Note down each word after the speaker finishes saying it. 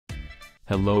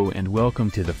Hello and welcome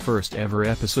to the first ever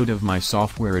episode of my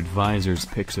Software Advisor's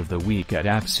Picks of the Week at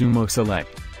AppSumo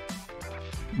Select.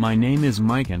 My name is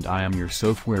Mike and I am your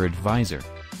software advisor.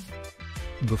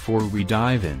 Before we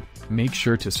dive in, make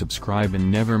sure to subscribe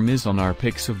and never miss on our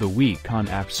Picks of the Week on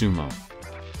AppSumo.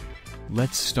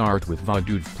 Let's start with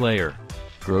VadooTV Player.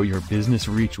 Grow your business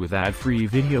reach with ad-free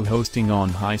video hosting on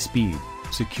high-speed,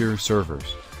 secure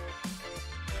servers.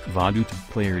 VadooTV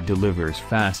Player delivers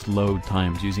fast load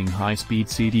times using high-speed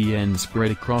CDN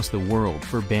spread across the world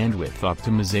for bandwidth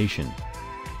optimization.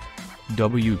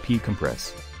 WP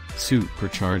Compress.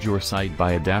 Supercharge your site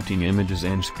by adapting images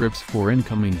and scripts for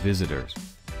incoming visitors.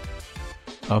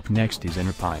 Up next is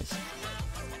Enerpize.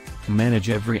 Manage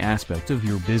every aspect of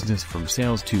your business from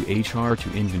sales to HR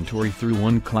to inventory through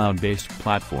one cloud-based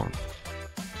platform.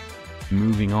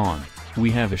 Moving on,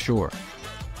 we have Ashore.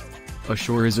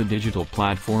 Ashore is a digital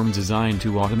platform designed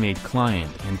to automate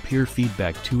client and peer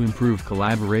feedback to improve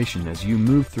collaboration as you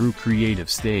move through creative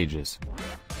stages.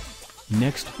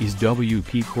 Next is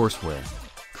WP Courseware.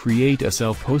 Create a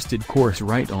self-hosted course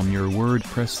right on your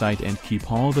WordPress site and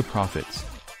keep all the profits.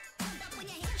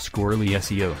 Squirrly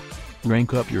SEO.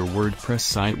 Rank up your WordPress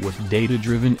site with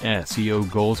data-driven SEO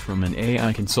goals from an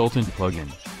AI consultant plugin.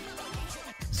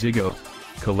 Ziggeo.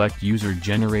 Collect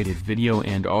user-generated video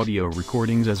and audio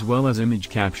recordings as well as image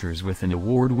captures with an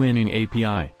award-winning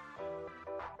API.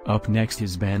 Up next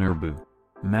is BannerBoo.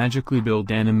 Magically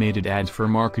build animated ads for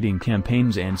marketing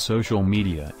campaigns and social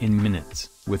media in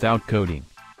minutes, without coding.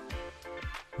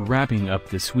 Wrapping up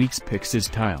this week's picks is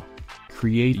Tyle.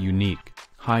 Create unique,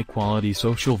 high-quality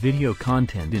social video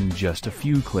content in just a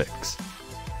few clicks.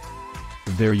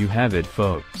 There you have it,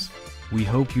 folks. We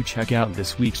hope you check out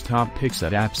this week's top picks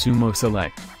at AppSumo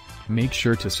Select. Make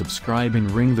sure to subscribe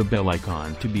and ring the bell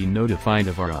icon to be notified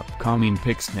of our upcoming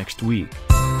picks next week.